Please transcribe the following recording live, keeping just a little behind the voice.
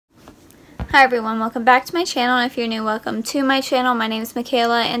Hi everyone, welcome back to my channel. If you're new, welcome to my channel. My name is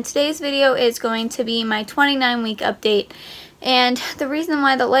Mckayla and today's video is going to be my 29-week update. And the reason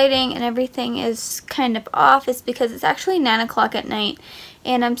why the lighting and everything is kind of off is because it's actually 9 o'clock at night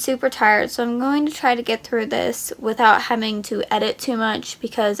and I'm super tired. So I'm going to try to get through this without having to edit too much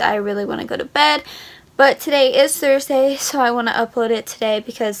because I really want to go to bed. But today is Thursday, so I want to upload it today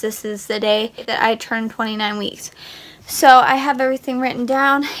because this is the day that I turn 29 weeks. So I have everything written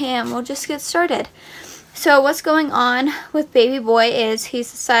down and we'll just get started. So what's going on with baby boy is he's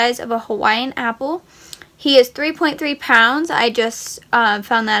the size of a Hawaiian apple. He is 3.3 pounds. I just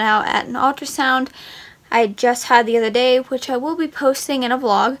found that out at an ultrasound I just had the other day, which I will be posting in a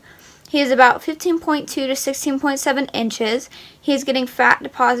vlog. He is about 15.2 to 16.7 inches. He's getting fat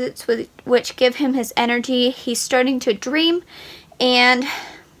deposits which give him his energy. He's starting to dream, and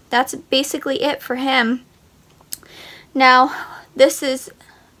that's basically it for him. Now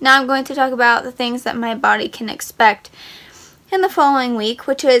I'm going to talk about the things that my body can expect in the following week,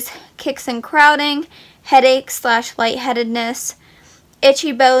 which is kicks and crowding, headache / lightheadedness,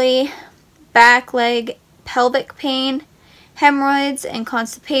 itchy belly, back, leg, pelvic pain, hemorrhoids and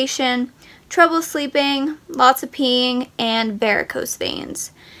constipation, trouble sleeping, lots of peeing, and varicose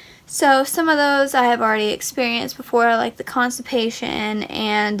veins. So some of those I have already experienced before, like the constipation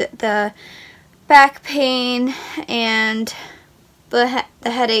and the back pain and the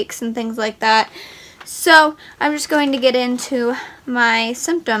headaches and things like that. So I'm just going to get into my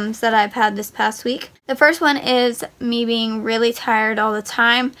symptoms that I've had this past week. The first one is me being really tired all the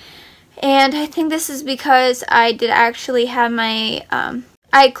time, and I think this is because I did actually have my I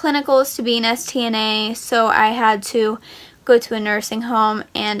had clinicals to be an STNA, so I had to go to a nursing home,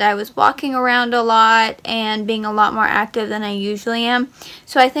 and I was walking around a lot and being a lot more active than I usually am.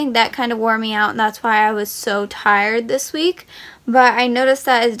 So I think that kind of wore me out, and that's why I was so tired this week. But I noticed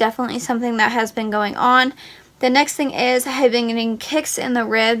that is definitely something that has been going on. The next thing is I have been getting kicks in the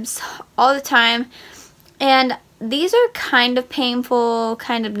ribs all the time, and these are kind of painful,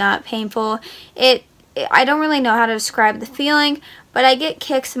 kind of not painful. I don't really know how to describe the feeling, but I get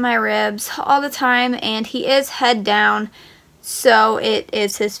kicks in my ribs all the time, and he is head down, so it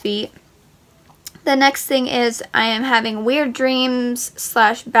is his feet. The next thing is I am having weird dreams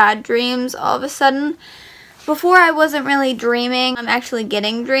 / bad dreams all of a sudden. Before I wasn't really dreaming, I'm actually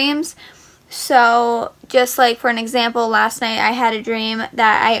getting dreams. So just like for an example, last night I had a dream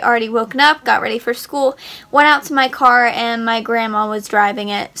that I already woken up, got ready for school, went out to my car, and my grandma was driving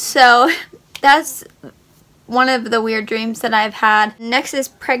it. So that's one of the weird dreams that I've had. Next is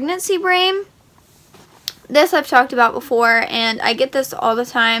pregnancy brain. This I've talked about before, and I get this all the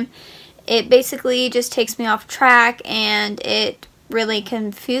time. It basically just takes me off track, and it really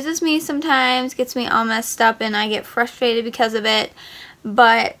confuses me sometimes, gets me all messed up, and I get frustrated because of it.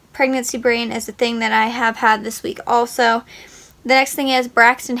 But pregnancy brain is a thing that I have had this week also. The next thing is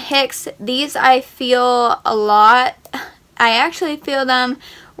Braxton Hicks. These I feel a lot. I actually feel them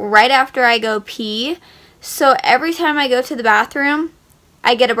right after I go pee. So every time I go to the bathroom,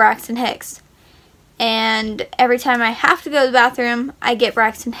 I get a Braxton Hicks. And every time I have to go to the bathroom, I get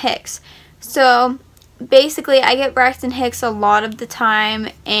Braxton Hicks. So basically, I get Braxton Hicks a lot of the time,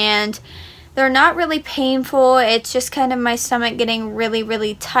 and they're not really painful. It's just kind of my stomach getting really,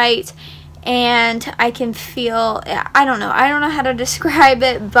 really tight, and I can feel, I don't know how to describe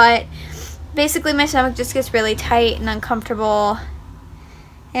it, but basically my stomach just gets really tight and uncomfortable,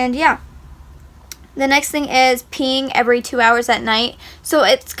 and yeah. The next thing is peeing every 2 hours at night. So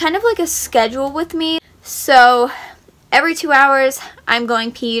it's kind of like a schedule with me. So every 2 hours I'm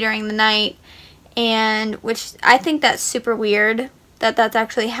going pee during the night, and which I think that's super weird that that's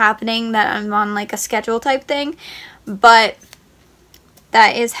actually happening, that I'm on like a schedule type thing, but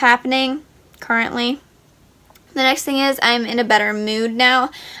that is happening currently. The next thing is I'm in a better mood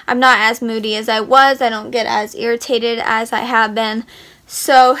now. I'm not as moody as I was. I don't get as irritated as I have been.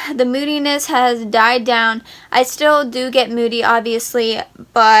 So the moodiness has died down. I still do get moody, obviously,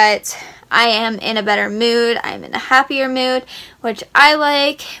 but I am in a better mood. I'm in a happier mood, which I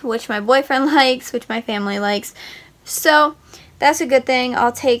like, which my boyfriend likes, which my family likes. So that's a good thing.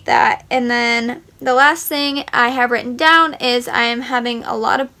 I'll take that. And then the last thing I have written down is I am having a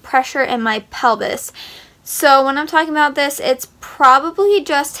lot of pressure in my pelvis. So when I'm talking about this, it's probably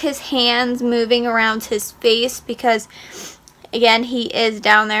just his hands moving around his face because, again, he is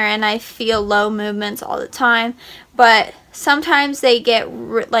down there and I feel low movements all the time. But sometimes they get,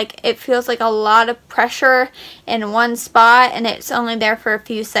 it feels like a lot of pressure in one spot and it's only there for a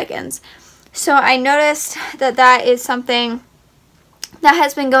few seconds. So I noticed that that is something that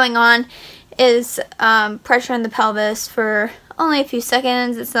has been going on, is pressure in the pelvis for only a few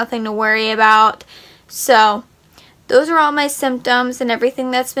seconds. It's nothing to worry about. So those are all my symptoms and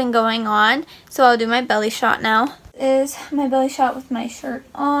everything that's been going on. So I'll do my belly shot now. This is my belly shot with my shirt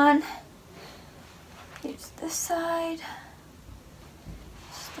on. Here's this side.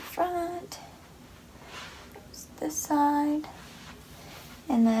 Here's the front. Here's this side.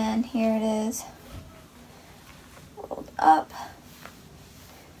 And then here it is, rolled up.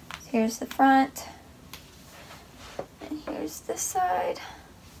 Here's the front. And here's this side.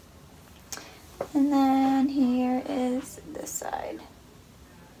 And then here is this side.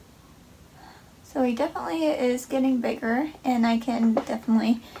 So he definitely is getting bigger, and I can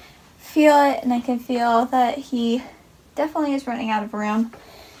definitely feel it, and I can feel that he definitely is running out of room.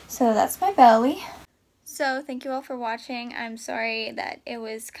 So that's my belly. So thank you all for watching. I'm sorry that it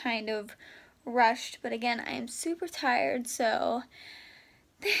was kind of rushed, but again, I am super tired, so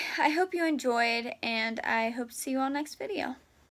I hope you enjoyed, and I hope to see you all next video.